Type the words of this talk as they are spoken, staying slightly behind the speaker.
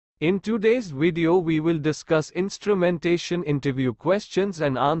In today's video we will discuss instrumentation interview questions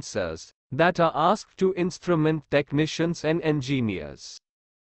and answers that are asked to instrument technicians and engineers.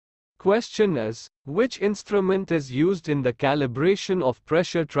 Question is, which instrument is used in the calibration of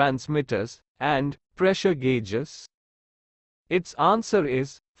pressure transmitters and pressure gauges? Its answer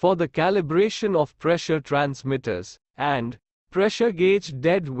is, for the calibration of pressure transmitters and pressure gauge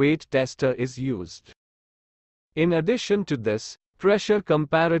dead weight tester is used. In addition to this, pressure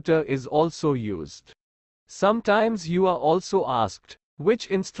comparator is also used. Sometimes you are also asked, which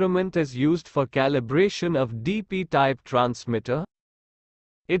instrument is used for calibration of DP-type transmitter?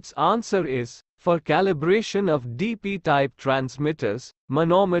 Its answer is, for calibration of DP-type transmitters,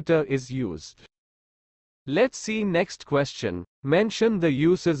 manometer is used. Let's see next question. Mention the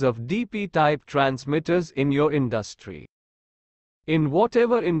uses of DP-type transmitters in your industry. In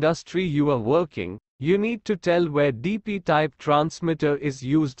whatever industry you are working, you need to tell where DP-type transmitter is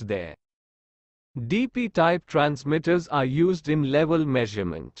used there. DP-type transmitters are used in level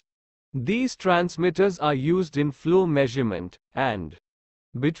measurement. These transmitters are used in flow measurement, and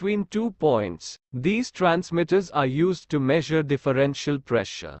between 2 points, these transmitters are used to measure differential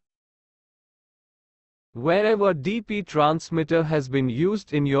pressure. Wherever DP transmitter has been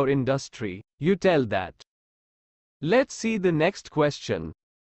used in your industry, you tell that. Let's see the next question.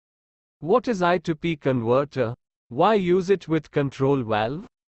 What is I to P converter? Why use it with control valve?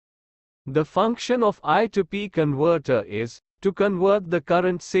 The function of I to P converter is to convert the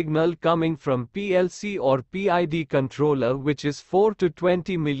current signal coming from PLC or PID controller, which is 4 to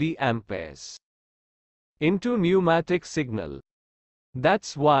 20 milliamperes, into pneumatic signal.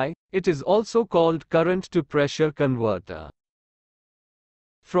 That's why it is also called current to pressure converter.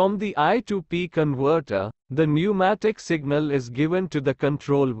 From the I to P converter, the pneumatic signal is given to the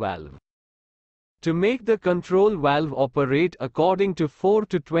control valve. To make the control valve operate according to 4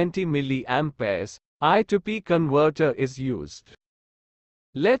 to 20 milliamperes, I to P converter is used.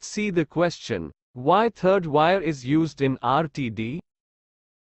 Let's see the question. Why third wire is used in RTD?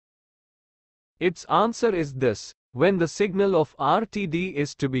 Its answer is this: when the signal of RTD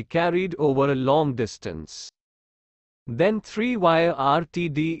is to be carried over a long distance, then 3-wire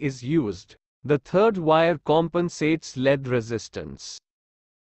RTD is used. The third wire compensates lead resistance.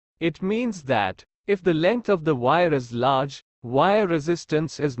 It means that if the length of the wire is large, wire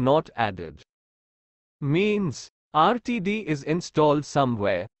resistance is not added. Means RTD is installed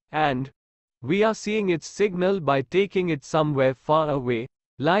somewhere, and we are seeing its signal by taking it somewhere far away,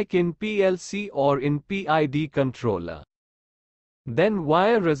 like in PLC or in PID controller. Then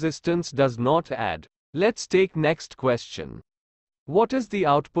wire resistance does not add. Let's take next question. What is the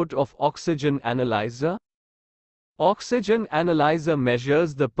output of oxygen analyzer? Oxygen analyzer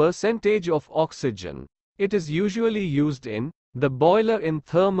measures the percentage of oxygen. It is usually used in the boiler in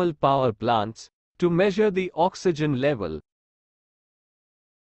thermal power plants to measure the oxygen level.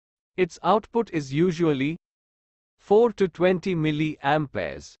 Its output is usually 4 to 20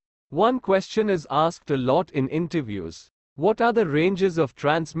 milliamperes. One question is asked a lot in interviews. What are the ranges of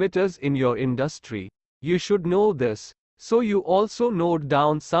transmitters in your industry? You should know this, so you also note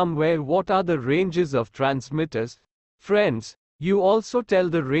down somewhere what are the ranges of transmitters. Friends, you also tell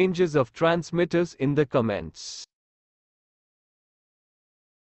the ranges of transmitters in the comments.